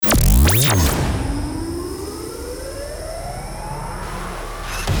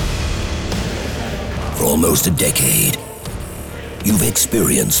For almost a decade, you've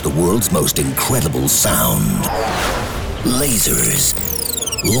experienced the world's most incredible sound. Lasers,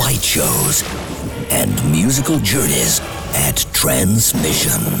 light shows, and musical journeys at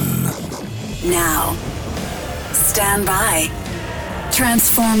Transmission. Now, stand by.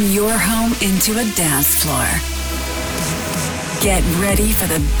 Transform your home into a dance floor. Get ready for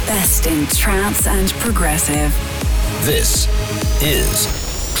the best in trance and progressive. This is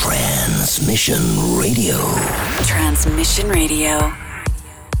Transmission Radio. Transmission Radio.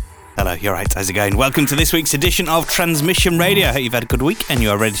 Hello, you're right, how's it going? Welcome to this week's edition of Transmission Radio. I hope you've had a good week and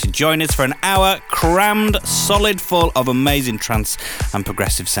you are ready to join us for an hour crammed, solid full of amazing trance and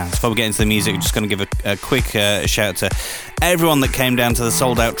progressive sounds. Before we get into the music, I'm just going to give a quick shout out to everyone that came down to the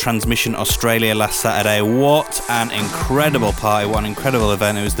sold-out Transmission Australia last Saturday. What an incredible party, what an incredible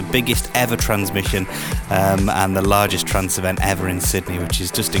event. It was the biggest ever Transmission and the largest trance event ever in Sydney, which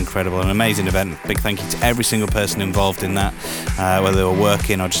is just incredible. An amazing event. Big thank you to every single person involved in that, whether they were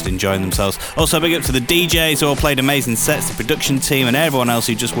working or just enjoying themselves. Also, big up to the DJs who all played amazing sets, the production team and everyone else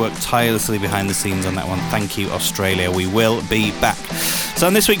who just worked tirelessly behind the scenes on that one. Thank you, Australia. We will be back. So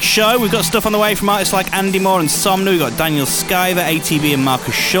on this week's show, we've got stuff on the way from artists like Andy Moor and Somna. We've got Daniel Skyver, ATB and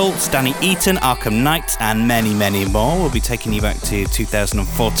Markus Schulz, Danny Eaton, Arkham Knights, and many, many more. We'll be taking you back to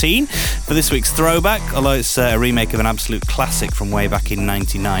 2014 for this week's Throwback, although it's a remake of an absolute classic from way back in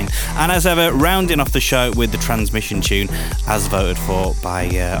 99. And as ever, rounding off the show with the Transmission tune, as voted for by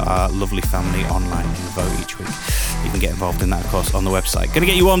our lovely family online who vote each week. You can get involved in that, of course, on the website. Going to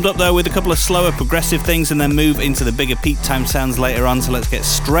get you warmed up, though, with a couple of slower progressive things and then move into the bigger peak time sounds later on. So let's get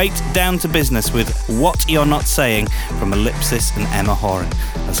straight down to business with What You're Not Saying from Elypsis and Emma Horan.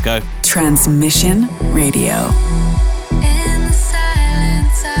 Let's go. Transmission Radio. In the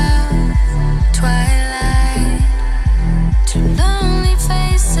silence of twilight, two lonely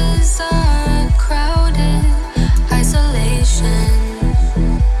faces are a crowded isolation.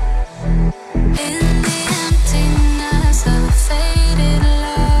 In the emptiness of faded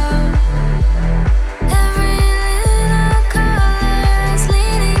love, every little color is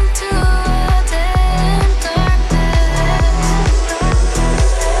leading to a dead darkness.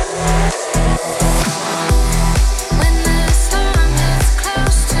 When the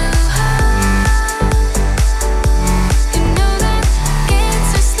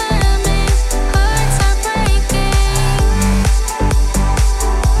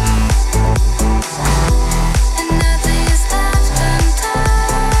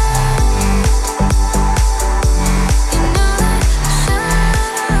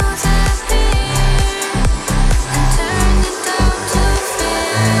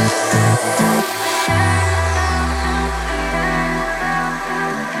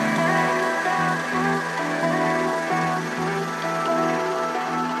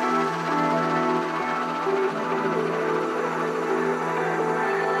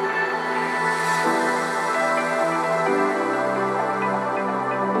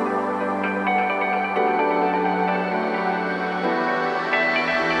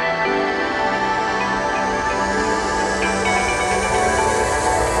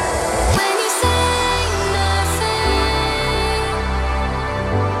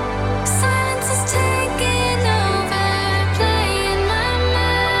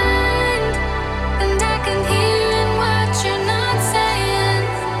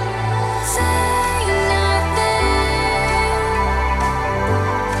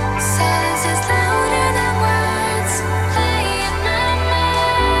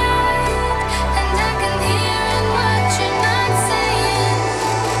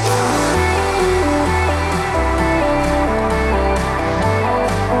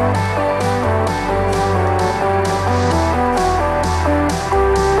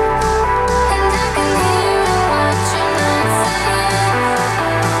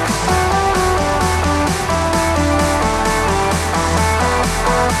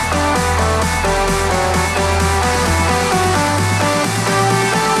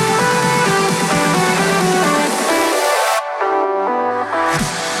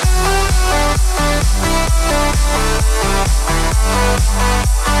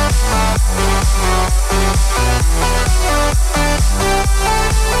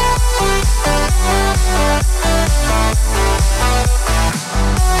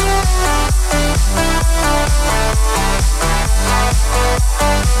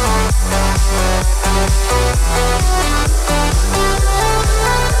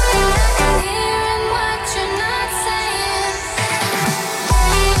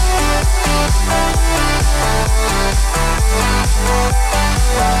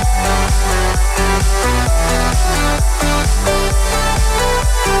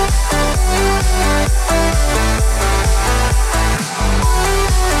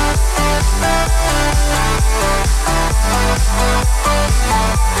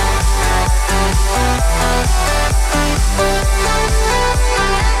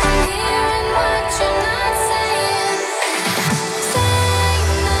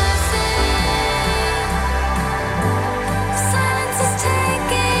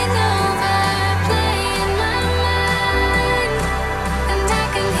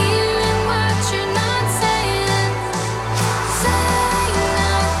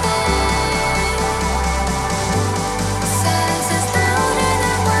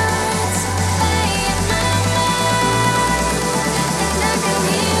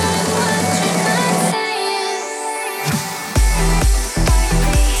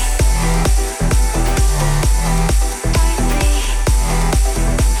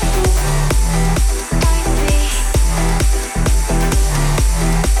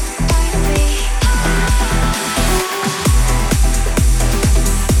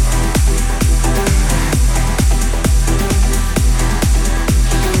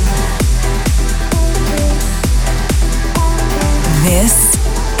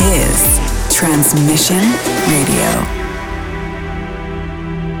Transmission Radio.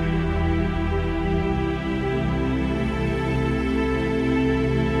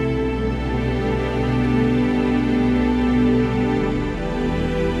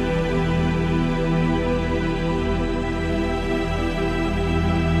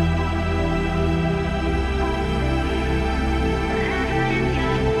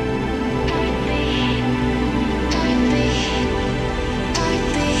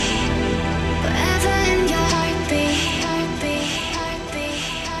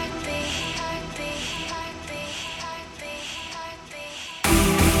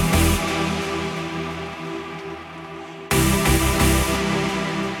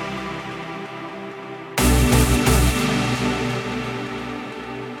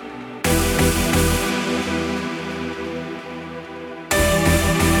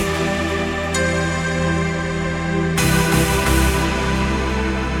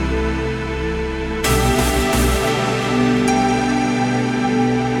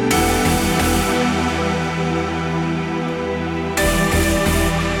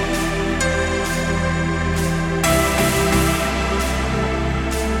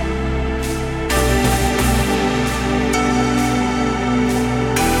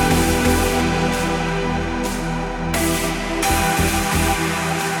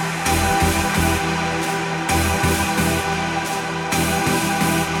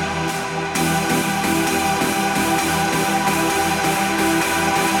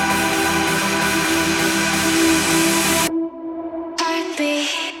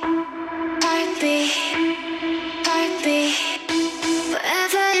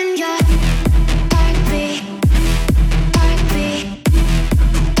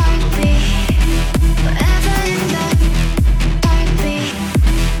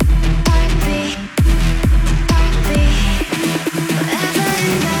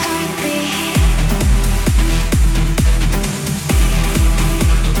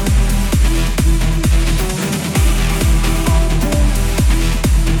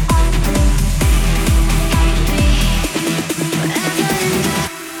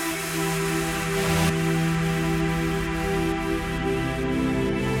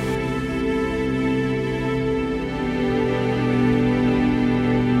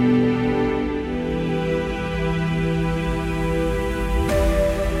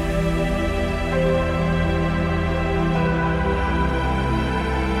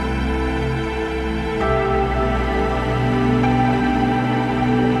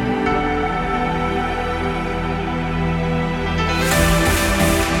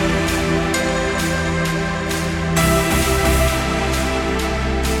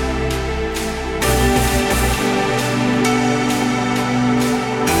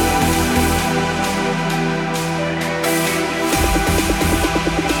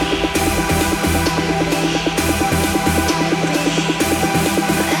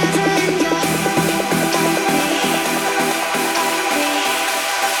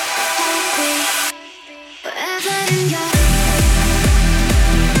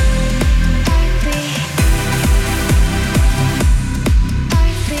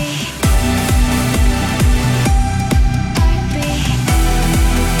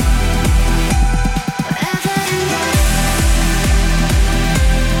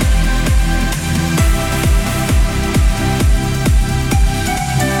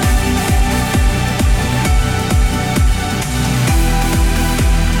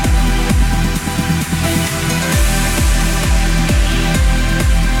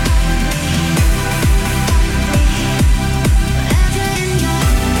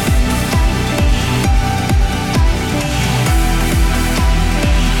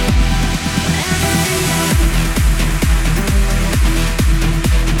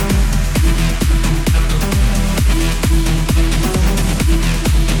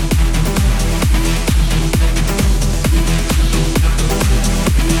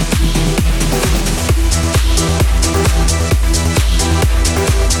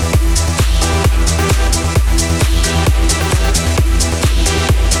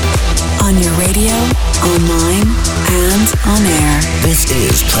 online and on air. This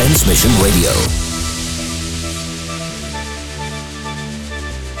is Transmission Radio.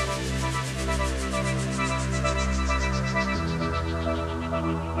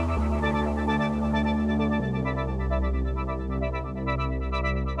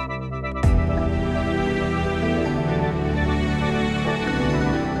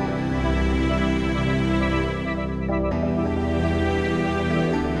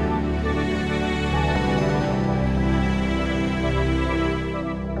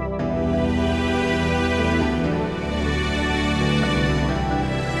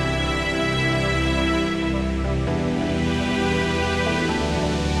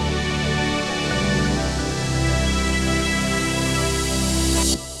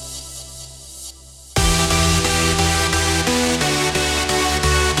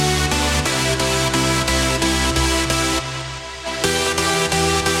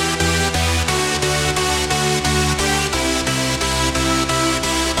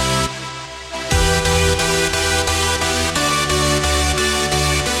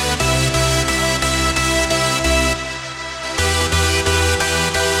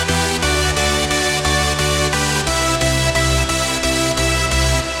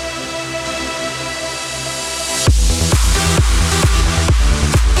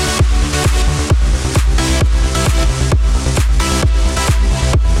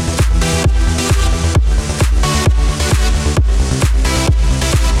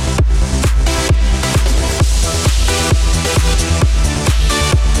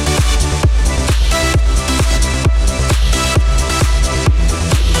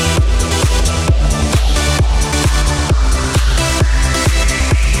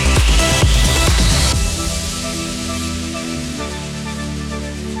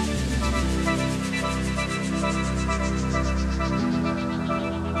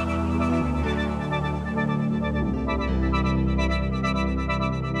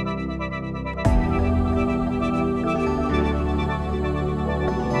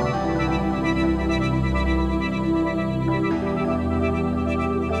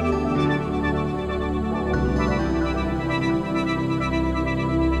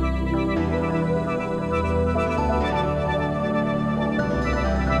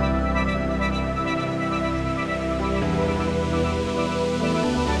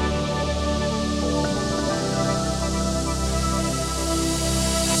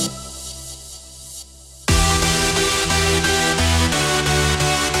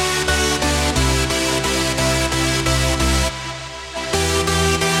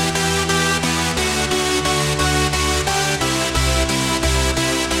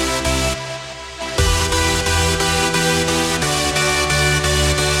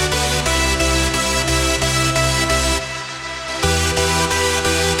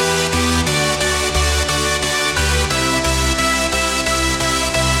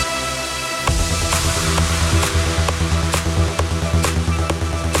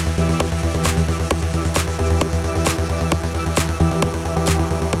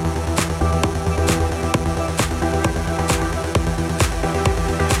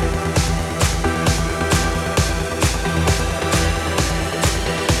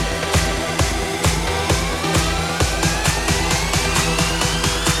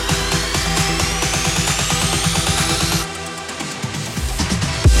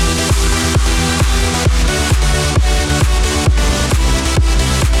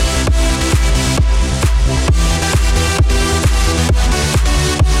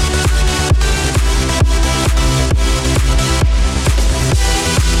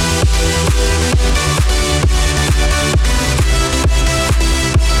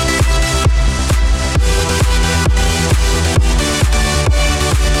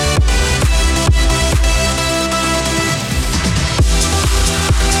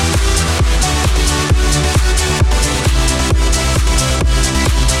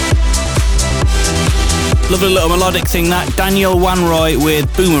 Lovely little melodic thing that. Daniel Wanrooy with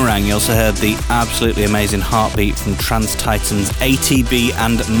Boomerang. You also heard the absolutely amazing Heartbeat from Trans Titans ATB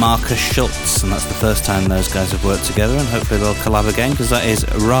and Markus Schulz. And that's the first time those guys have worked together, and hopefully they'll collab again, because that is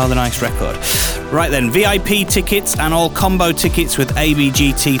a rather nice record. Right then, VIP tickets and all combo tickets with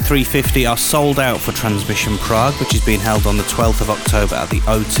ABGT 350 are sold out for Transmission Prague, which is being held on the 12th of October at the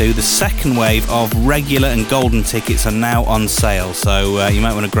O2. The second wave of regular and golden tickets are now on sale, so you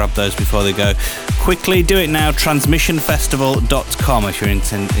might want to grab those before they go. Quickly do it now, transmissionfestival.com if you're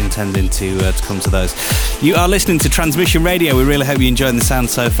intending to come to those. You are listening to Transmission Radio. We really hope you're enjoying the sound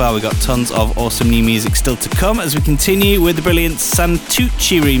so far. We've got tons of awesome new music still to come as we continue with the brilliant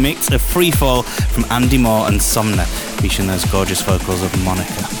Santucci remix of Freefall from Andy Moor and Somna, featuring those gorgeous vocals of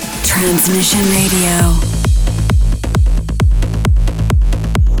Monika. Transmission Radio.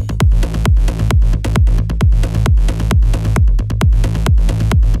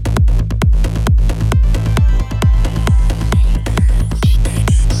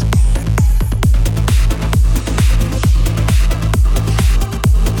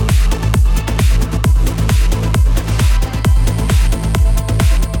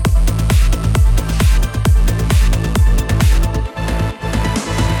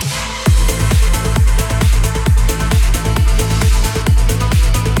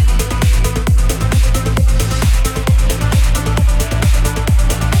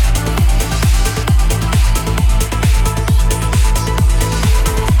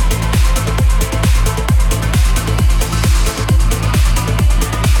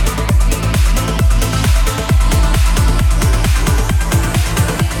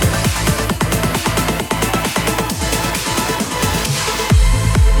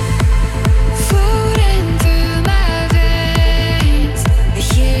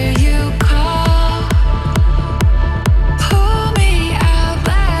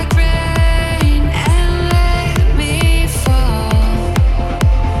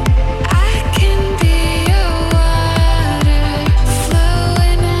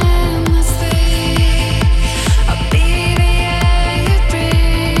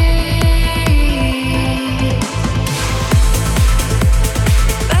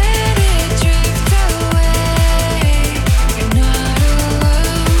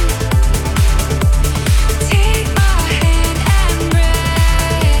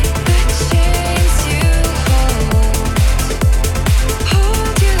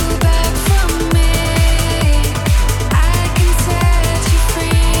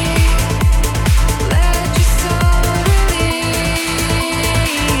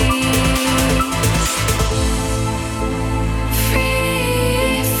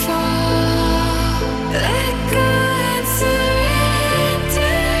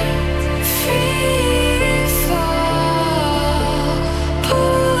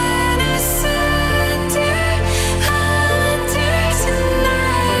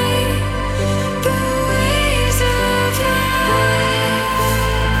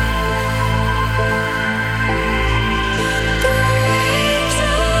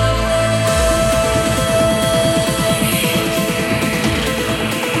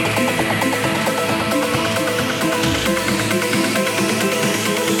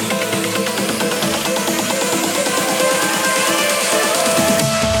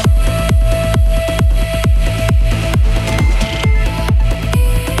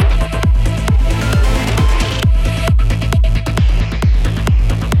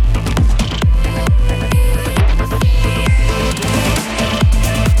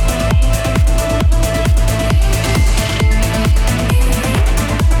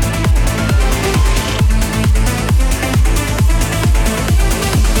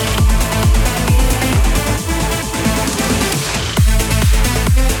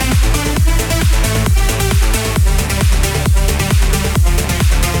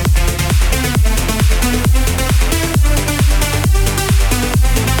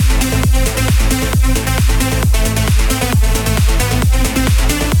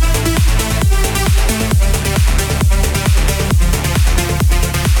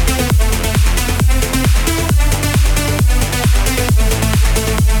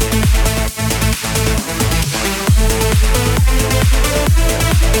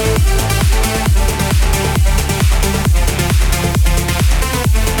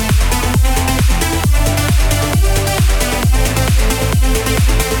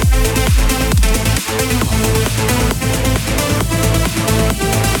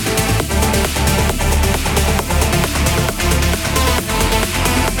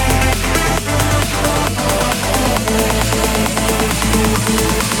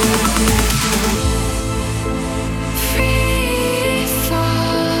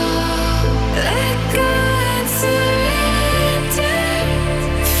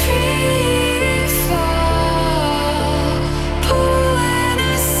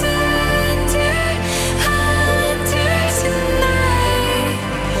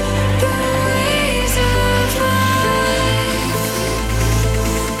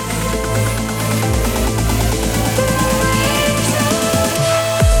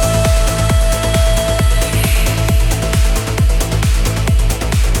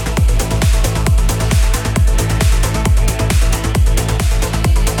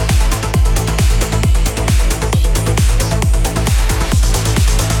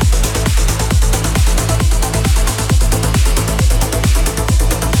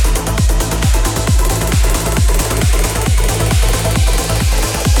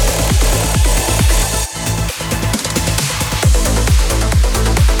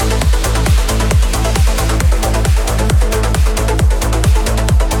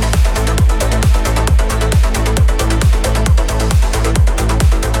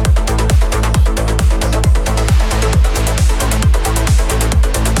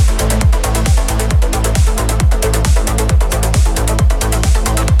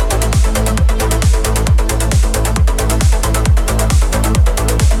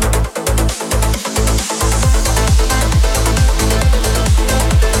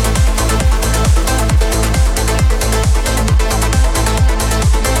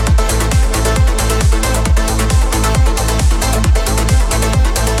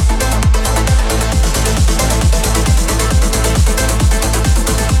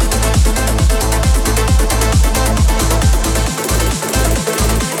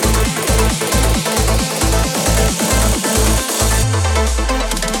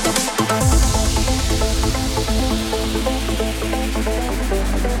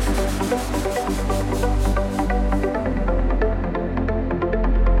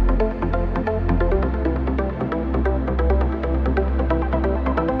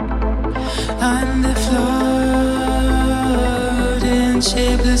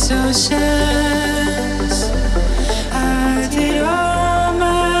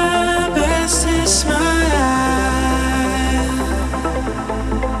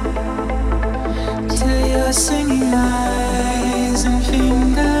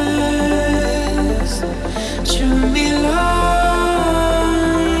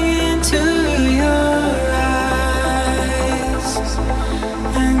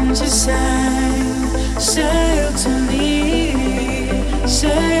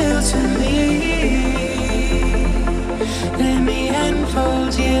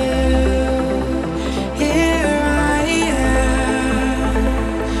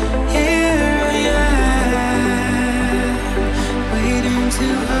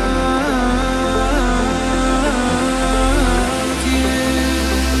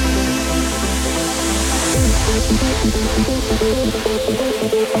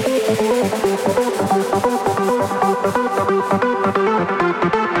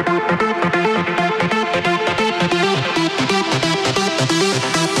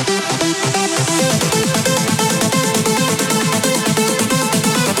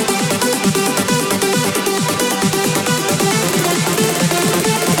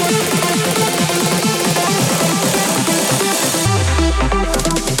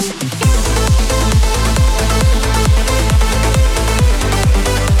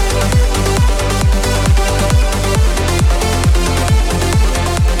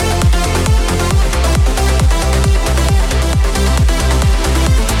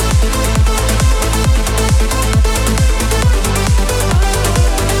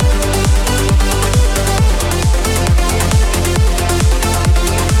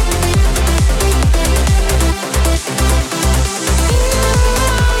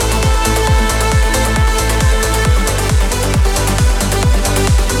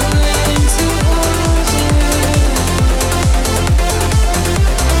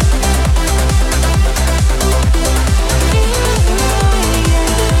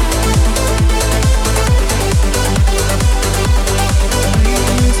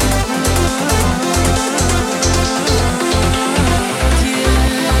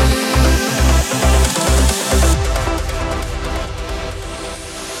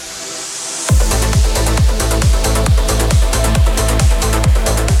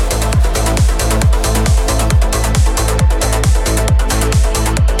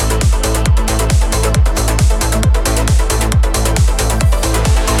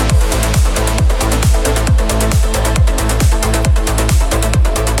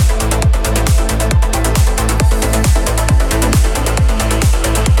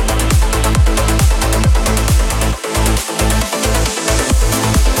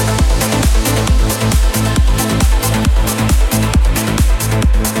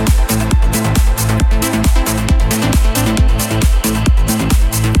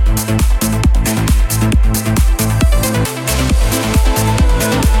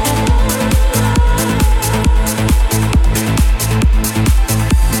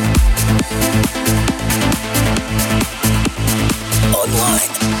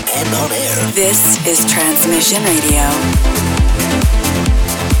 This is Transmission Radio.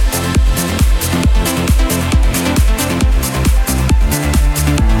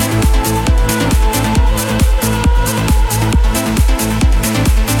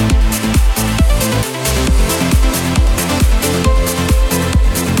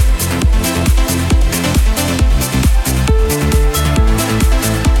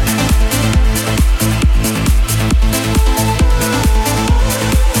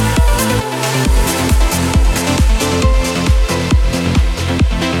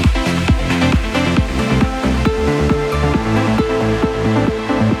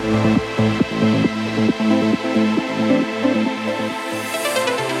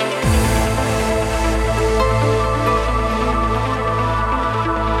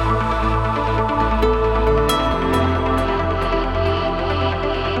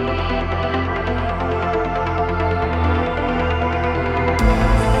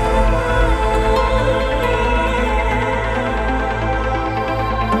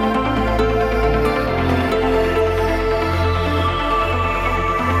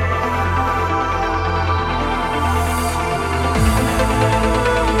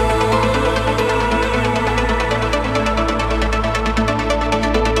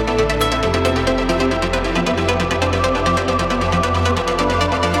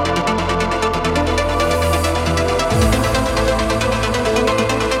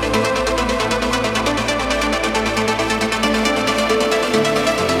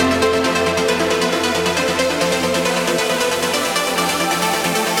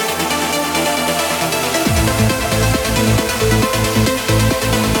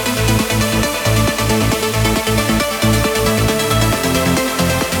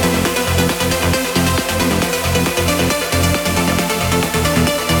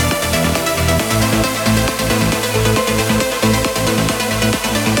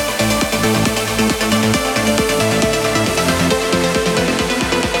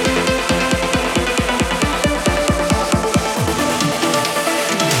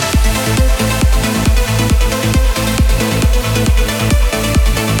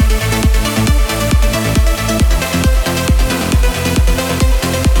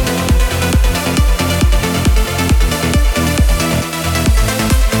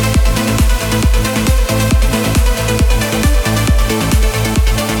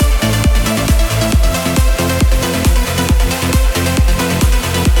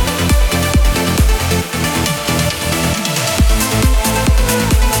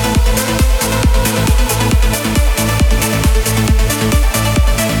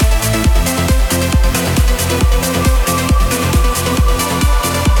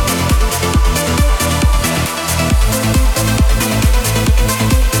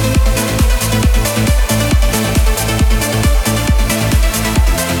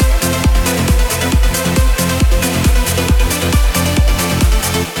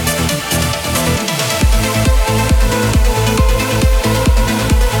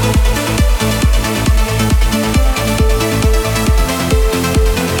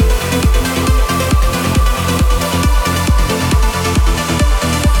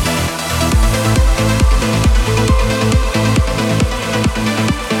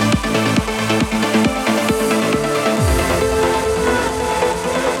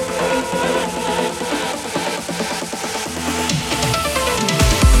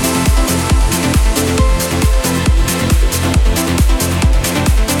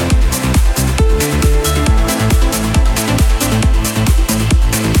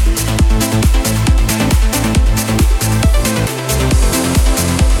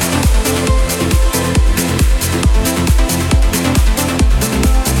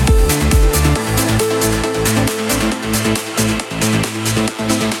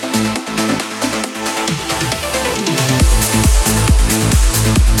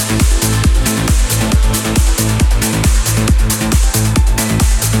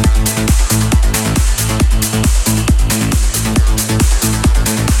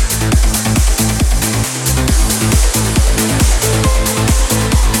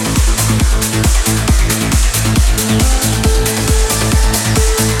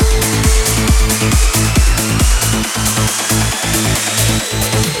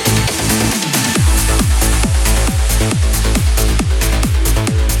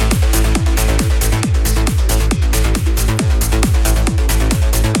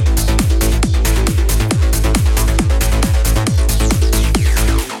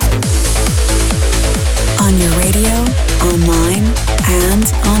 online and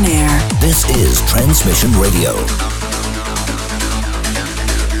on air. This is Transmission Radio.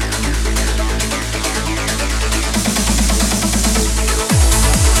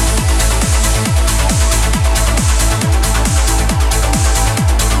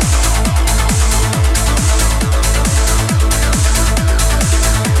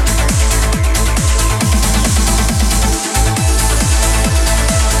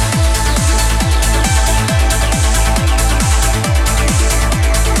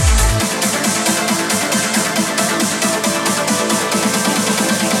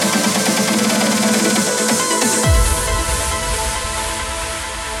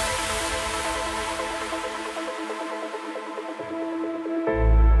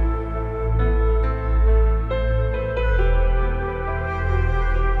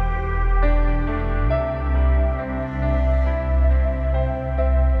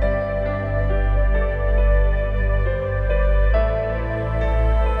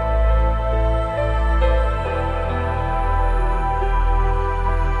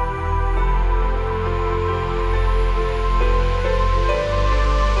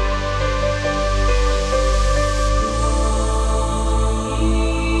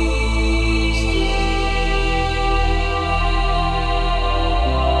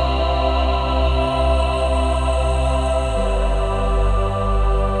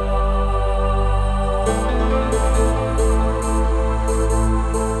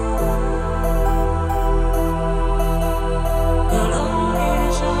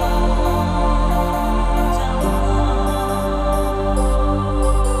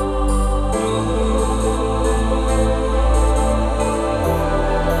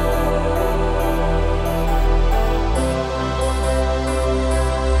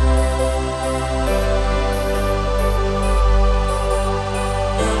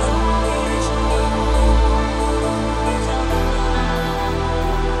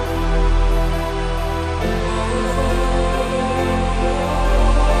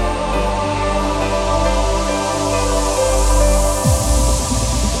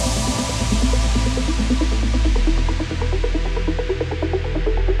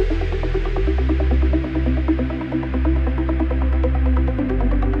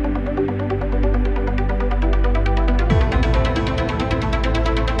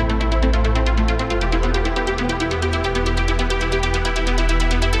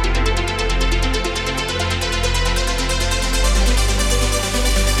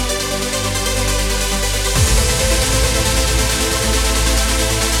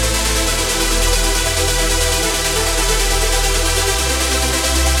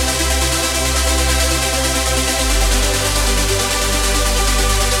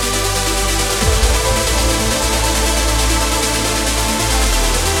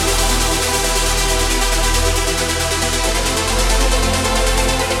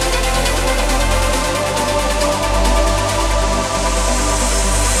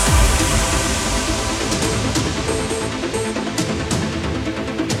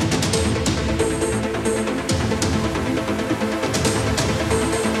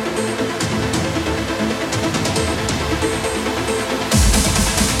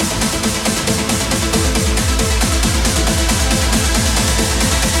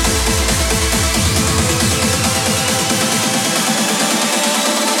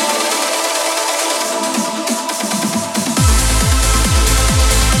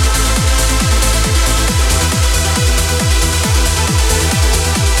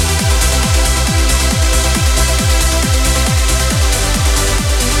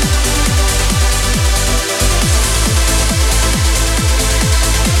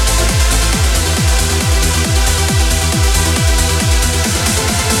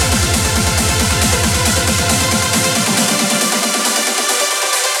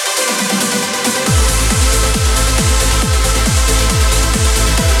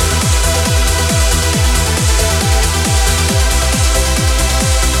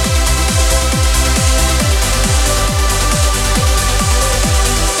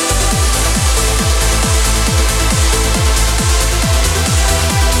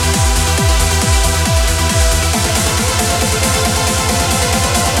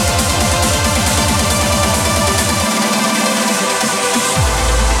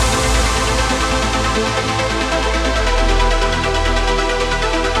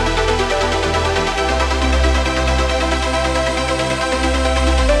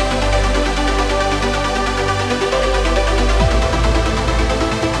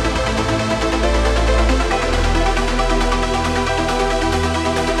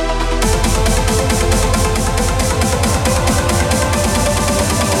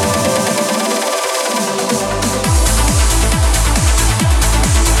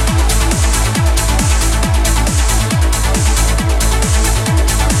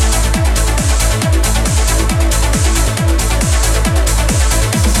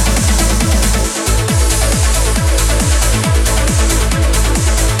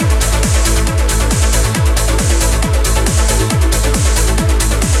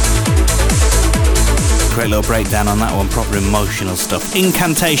 little breakdown on that one, proper emotional stuff.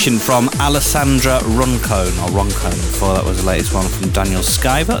 Incantation from Alessandra Roncone, before that was the latest one from Daniel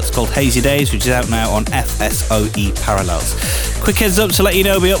Skyver. It's called Hazy Days, which is out now on FSOE Parrallels. Quick heads up to let you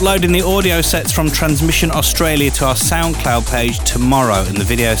know we'll be uploading the audio sets from Transmission Australia to our SoundCloud page tomorrow, and the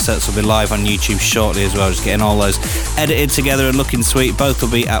video sets will be live on YouTube shortly as well, just getting all those edited together and looking sweet. Both will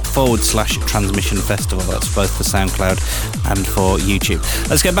be at /Transmission Festival. That's both for SoundCloud and for YouTube.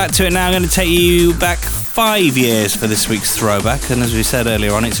 Let's get back to it now. I'm going to take you back 5 years for this week's throwback, and as we said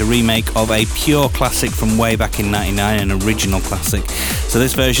earlier on, it's a remake of a pure classic from way back in '99, an original classic. So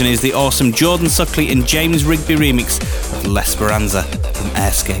this version is the awesome Jordan Suckley and James Rigby remix of L'Esperanza from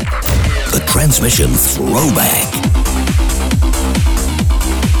Airscape. The Transmission Throwback.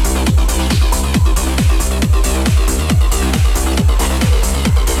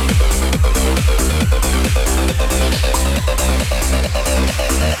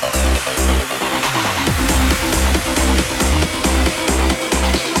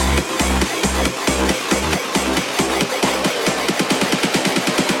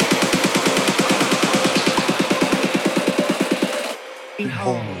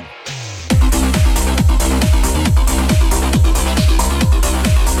 Home.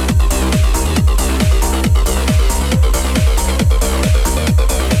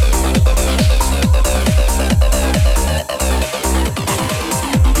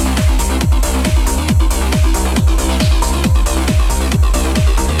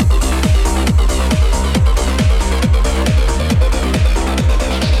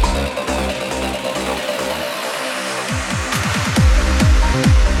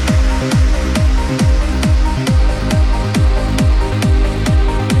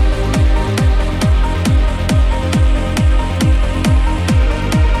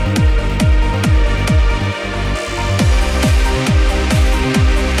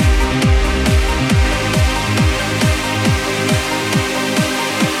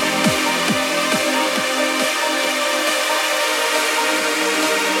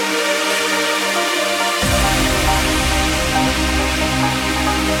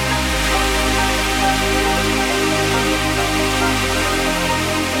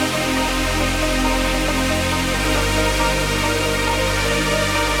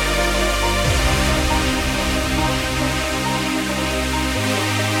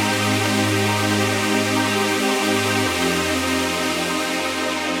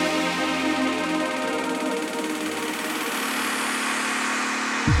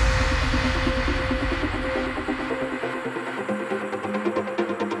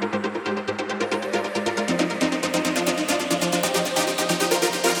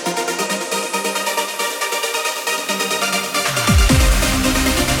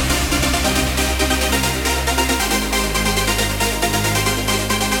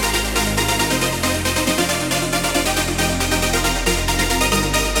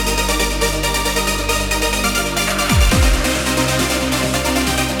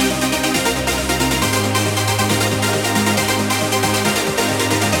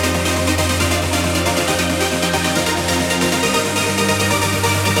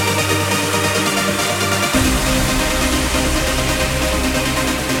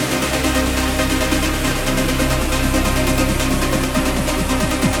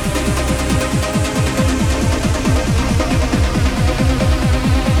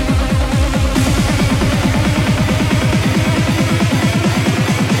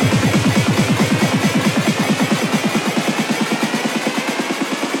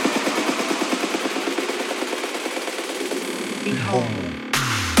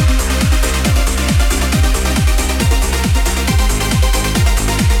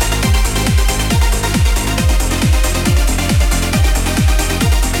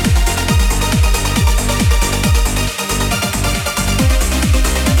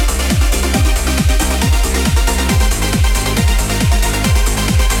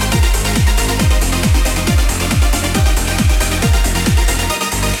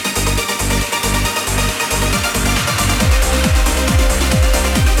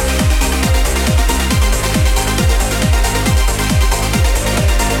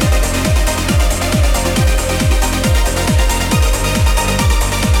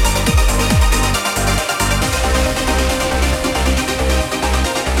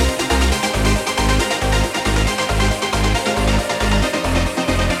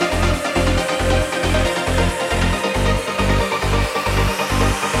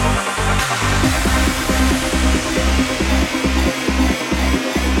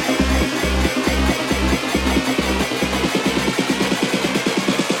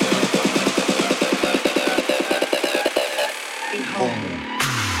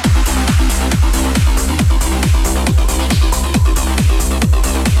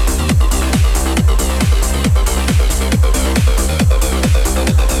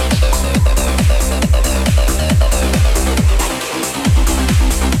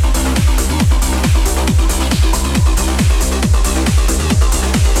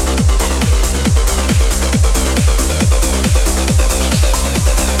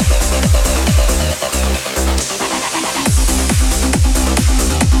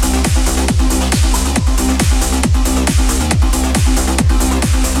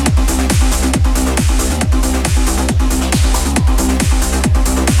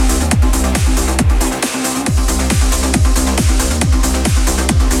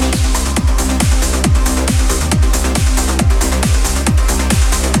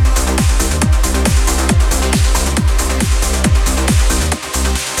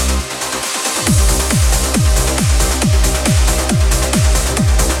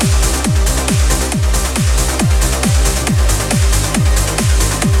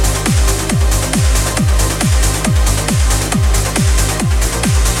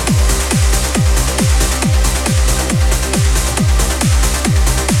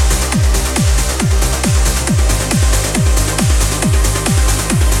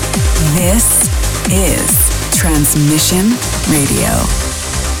 This is Transmission Radio.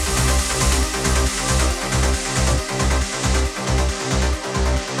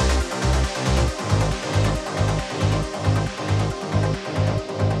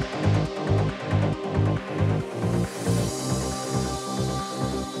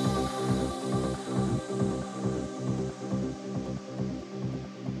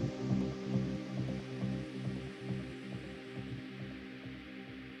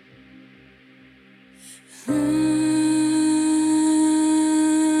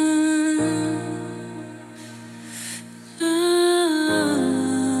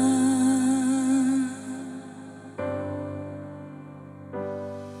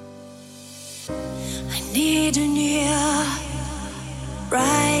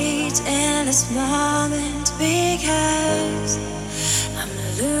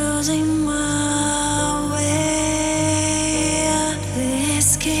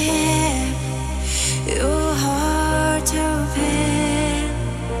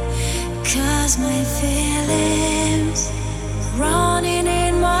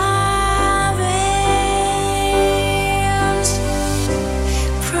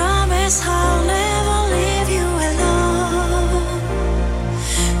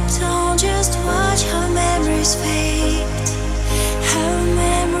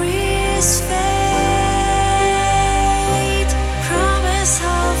 Promise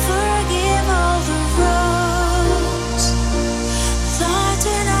all for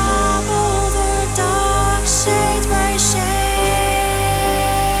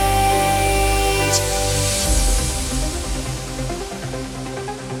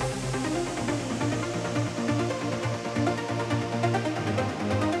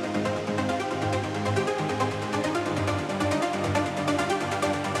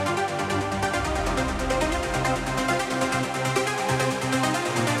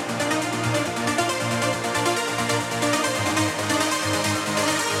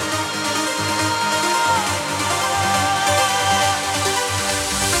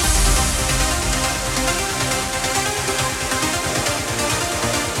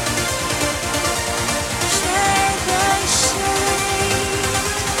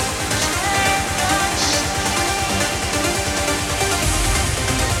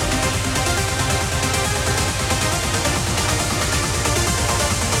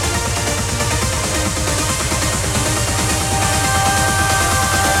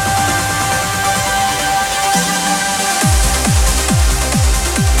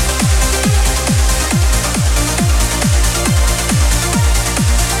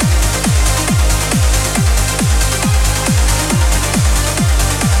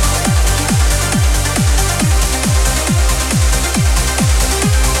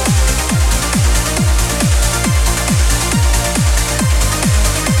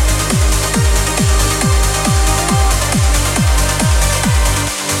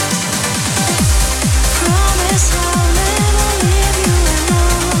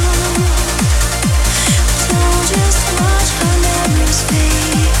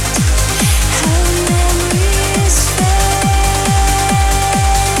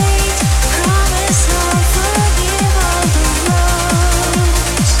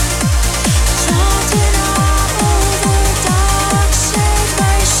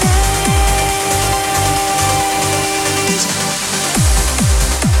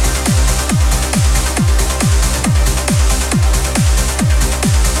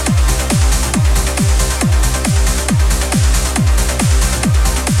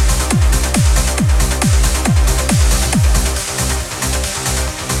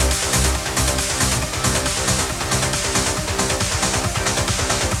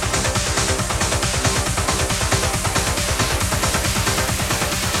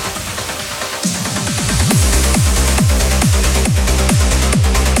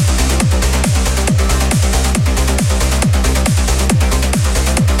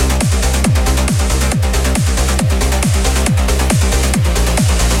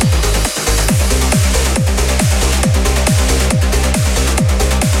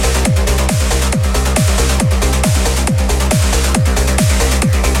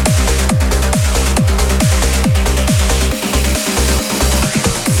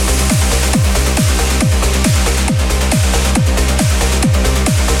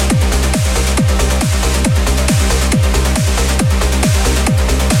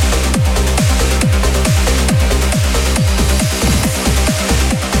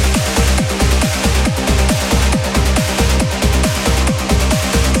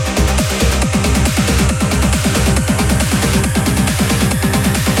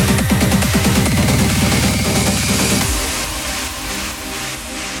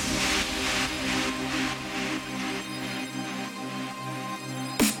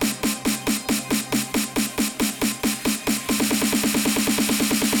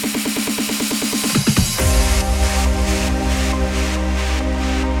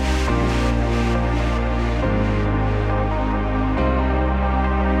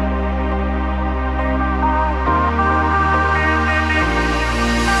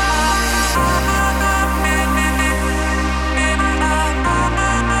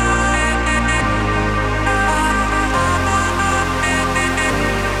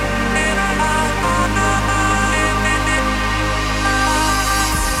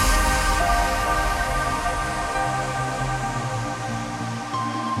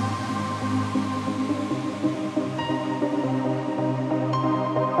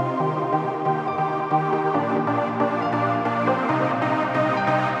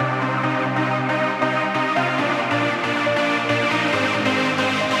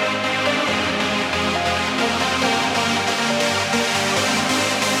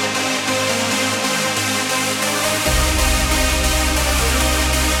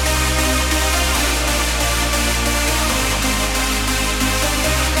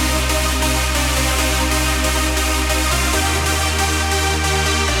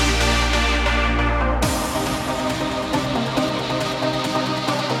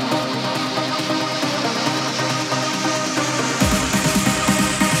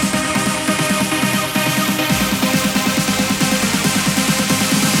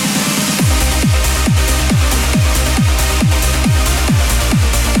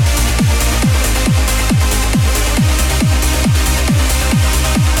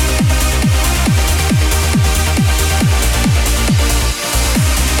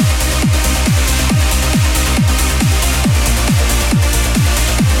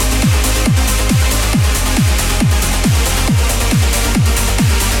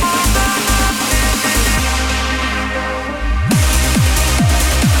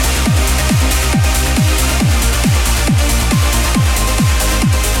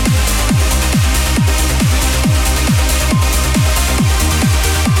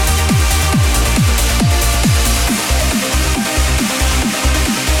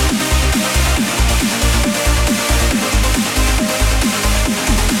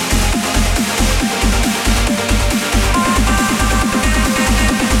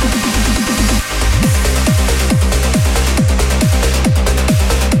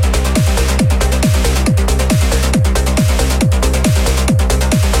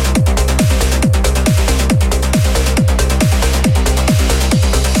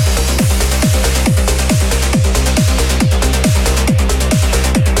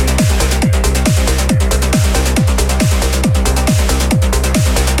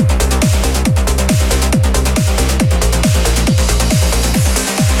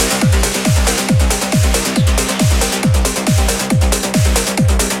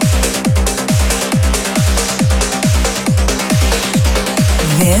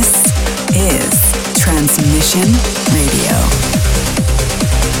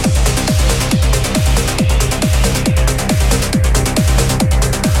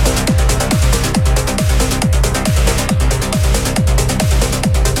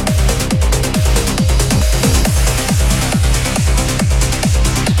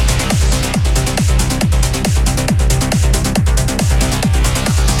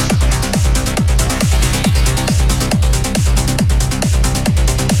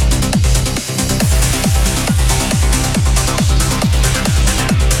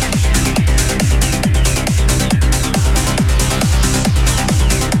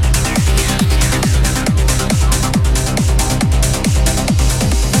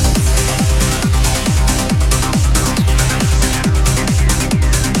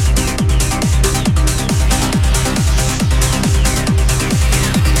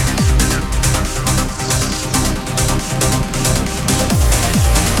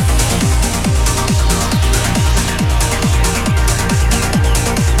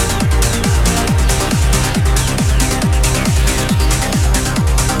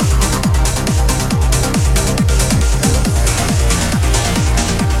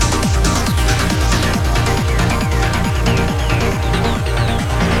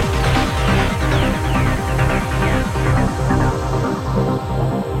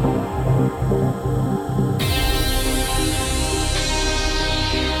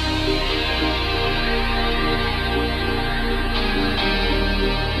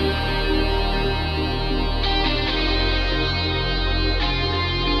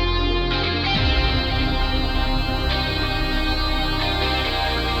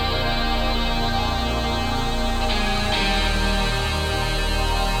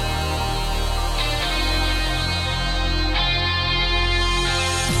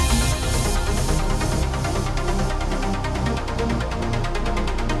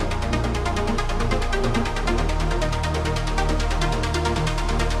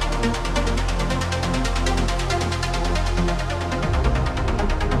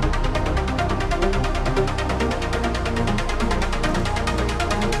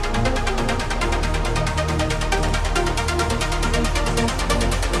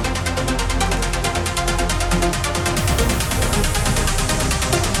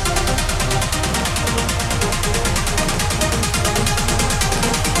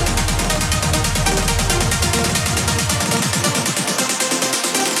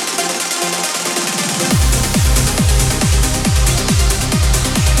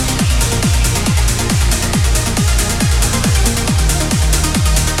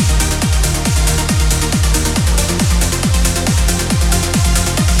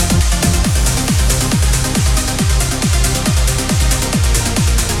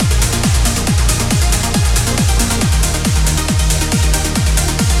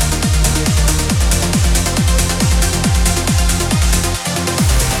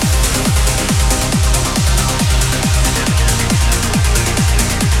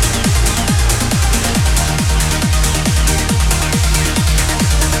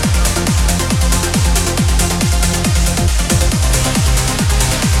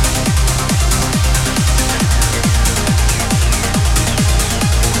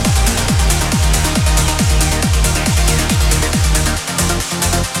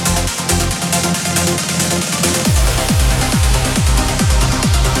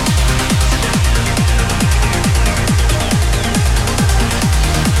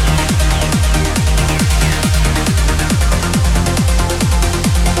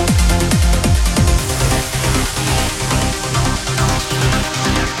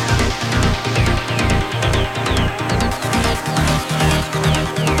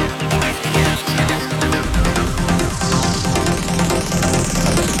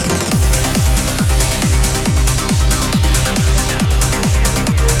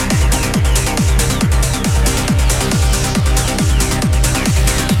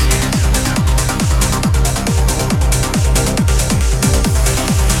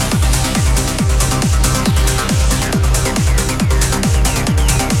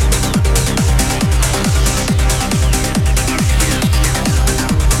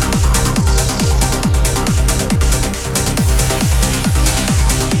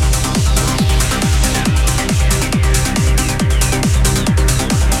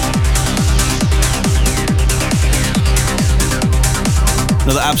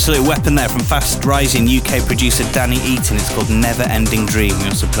absolute weapon there from fast rising UK producer Danny Eaton. It's called Never Ending Dream. We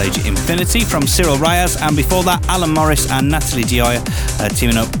also played you Infinity from Cyril Ryaz, and before that Alan Morris and Natalie Gioia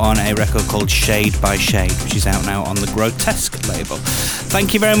teaming up on a record called Shade by Shade, which is out now on the Grotesque label.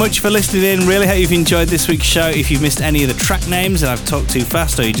 Thank you very much for listening in. Really hope you've enjoyed this week's show. If you've missed any of the track names and I've talked too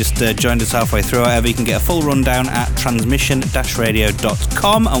fast, or you just joined us halfway through, whatever, you can get a full rundown at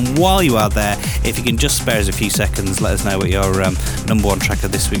transmission-radio.com. And while you are there, if you can just spare us a few seconds, let us know what your number one track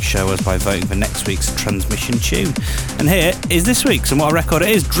of this week's show was by voting for next week's Transmission tune. And here is this week's, and what a record it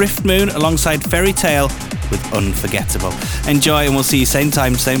is: Drift Moon alongside Fairy Tale with Unforgettable. Enjoy, and we'll see you same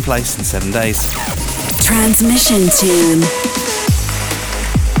time, same place in 7 days. Transmission tune.